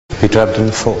Peter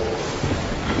Ebdon 4.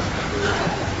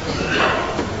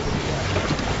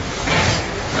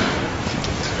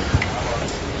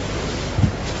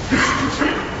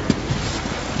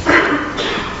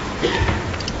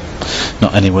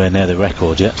 Not anywhere near the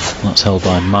record yet. That's held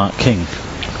by Mark King.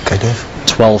 Okay, Dave.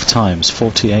 12 times,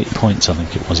 48 points I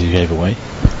think it was he gave away.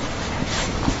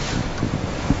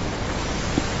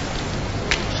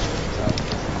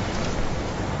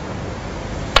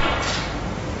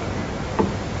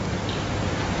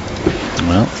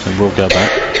 Well, it will go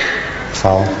back.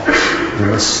 Foul.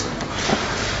 Miss.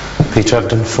 Peter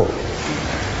Ebdon 4.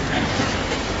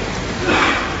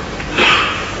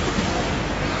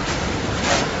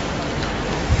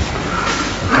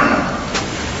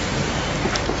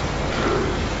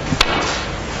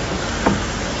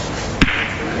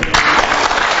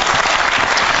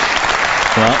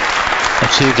 Well,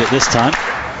 achieved it this time.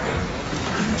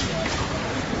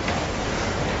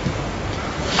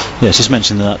 Yes, just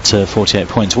mentioned that 48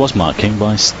 points was Mark King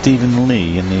by Stephen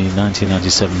Lee in the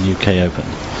 1997 UK Open.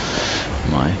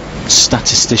 My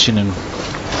statistician and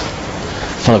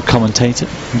fellow commentator,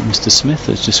 Mr. Smith,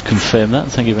 has just confirmed that.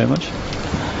 Thank you very much.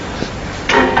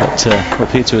 But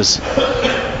Peter has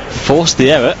forced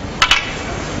the error.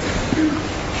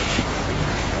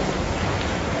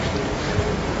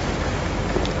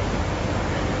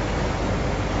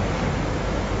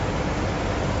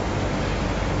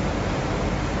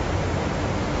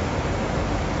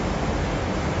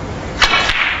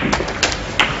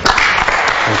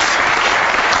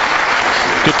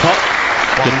 Good pot,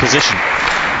 good position.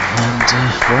 And,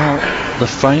 well, the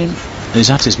frame is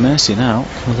at his mercy now.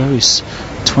 Although he's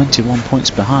 21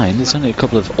 points behind, there's only a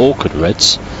couple of awkward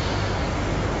reds.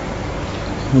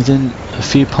 Within a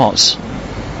few pots,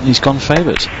 he's gone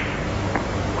favoured.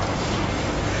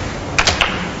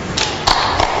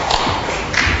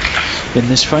 In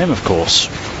this frame, of course.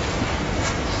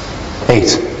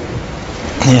 8.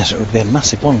 Yes, it would be a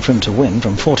massive one for him to win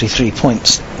from 43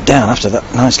 points down after that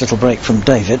nice little break from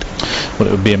David. Well,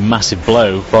 it would be a massive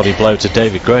blow, body blow to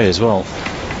David Gray as well.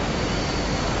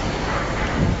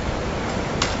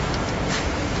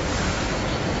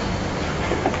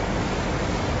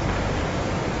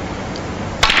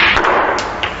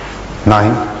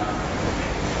 Nine.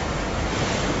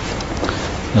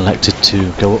 Elected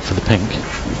to go up for the pink.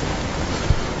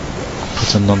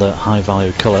 Put another high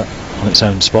value colour on its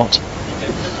own spot.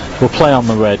 We'll play on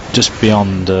the red just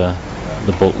beyond the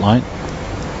bolt line.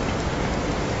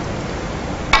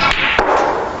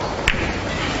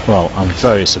 Well, I'm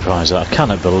very surprised. I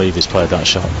cannot believe he's played that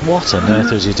shot. What on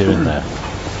earth is he doing there?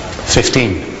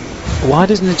 15. Why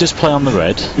doesn't he just play on the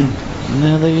red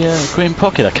near the green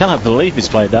pocket? I cannot believe he's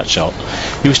played that shot.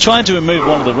 He was trying to remove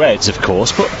one of the reds, of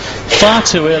course, but far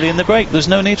too early in the break. There's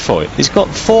no need for it. He's got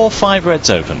 4 or 5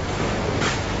 reds open.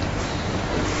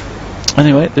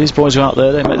 Anyway, these boys are out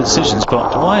there, they make the decisions,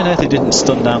 but why on earth he didn't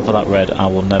stun down for that red, I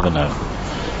will never know.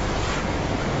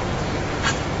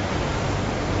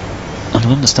 I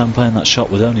don't understand playing that shot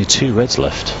with only 2 reds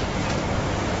left.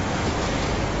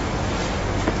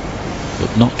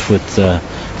 But not with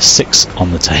 6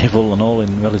 on the table and all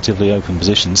in relatively open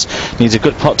positions. Needs a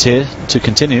good pot here to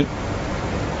continue.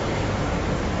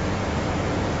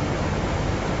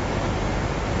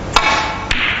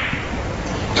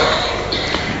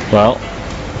 Well,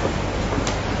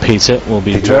 Peter will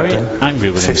be very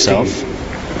angry with 15. himself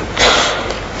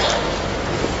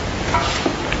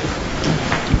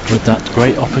with that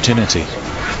great opportunity.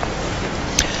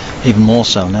 Even more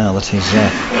so now that he's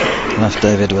left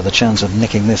David with a chance of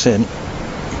nicking this in.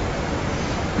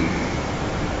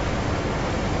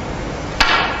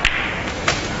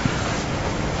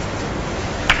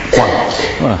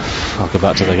 Well, I'll go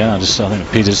back to it again. I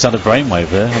think Peter just had a brainwave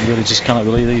there. I really just cannot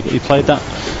believe he played that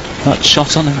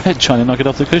shot on the red, trying to knock it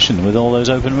off the cushion with all those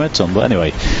open reds on. But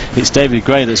anyway, it's David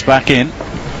Gray that's back in.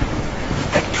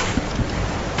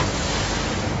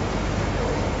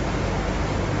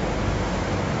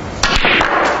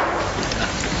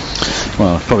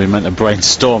 Well, I probably meant a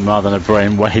brainstorm rather than a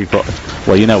brainwave, but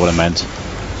well, you know what I meant.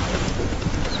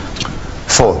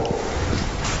 4.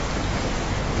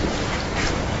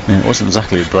 Yeah, it wasn't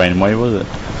exactly a brainwave, was it?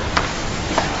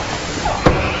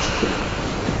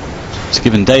 It's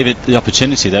given David the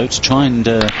opportunity, though, to try and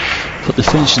put the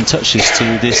finishing touches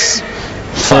to this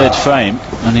third frame,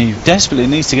 and he desperately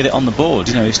needs to get it on the board.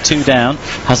 You know, he's 2 down,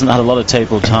 hasn't had a lot of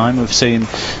table time. We've seen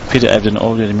Peter Ebdon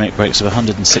already make breaks of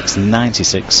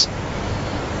 106.96.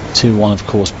 2-1, of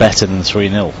course, better than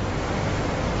 3-0.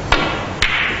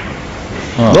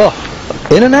 Oh,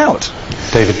 in and out.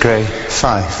 David Gray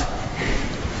 5.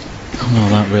 Oh, no,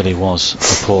 that really was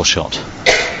a poor shot.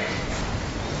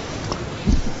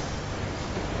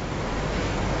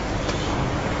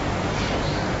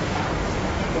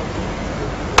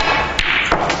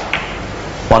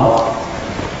 1.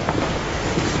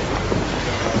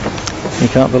 You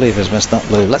can't believe he's missed that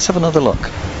blue. Let's have another look.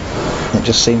 It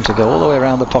just seemed to go all the way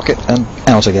around the pocket and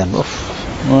out again. Oof.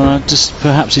 Well, just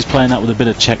perhaps he's playing that with a bit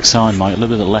of check side, Mike, a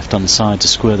little bit of left on side to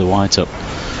square the white up.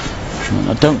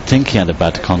 I don't think he had a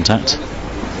bad contact.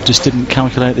 Just didn't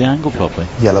calculate the angle properly.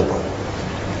 Yellow ball.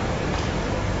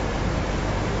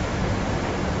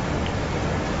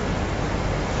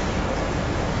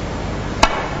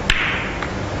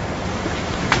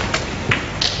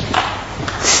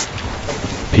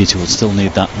 Peter will still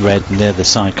need that red near the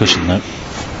side cushion though.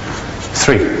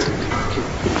 3.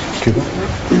 Cuba.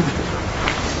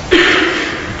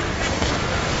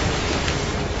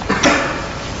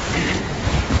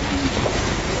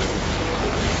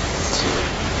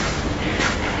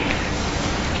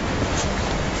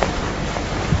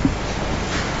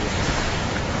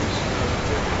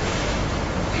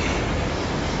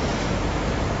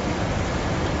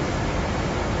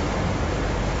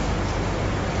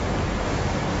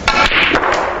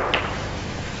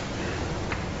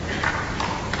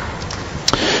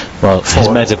 Well, he's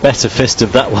made a better fist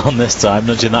of that one this time,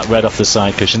 nudging that red off the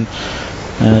side cushion.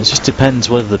 It just depends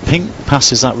whether the pink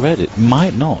passes that red. It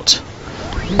might not.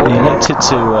 He elected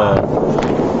to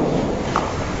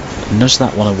nudge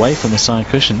that one away from the side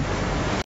cushion.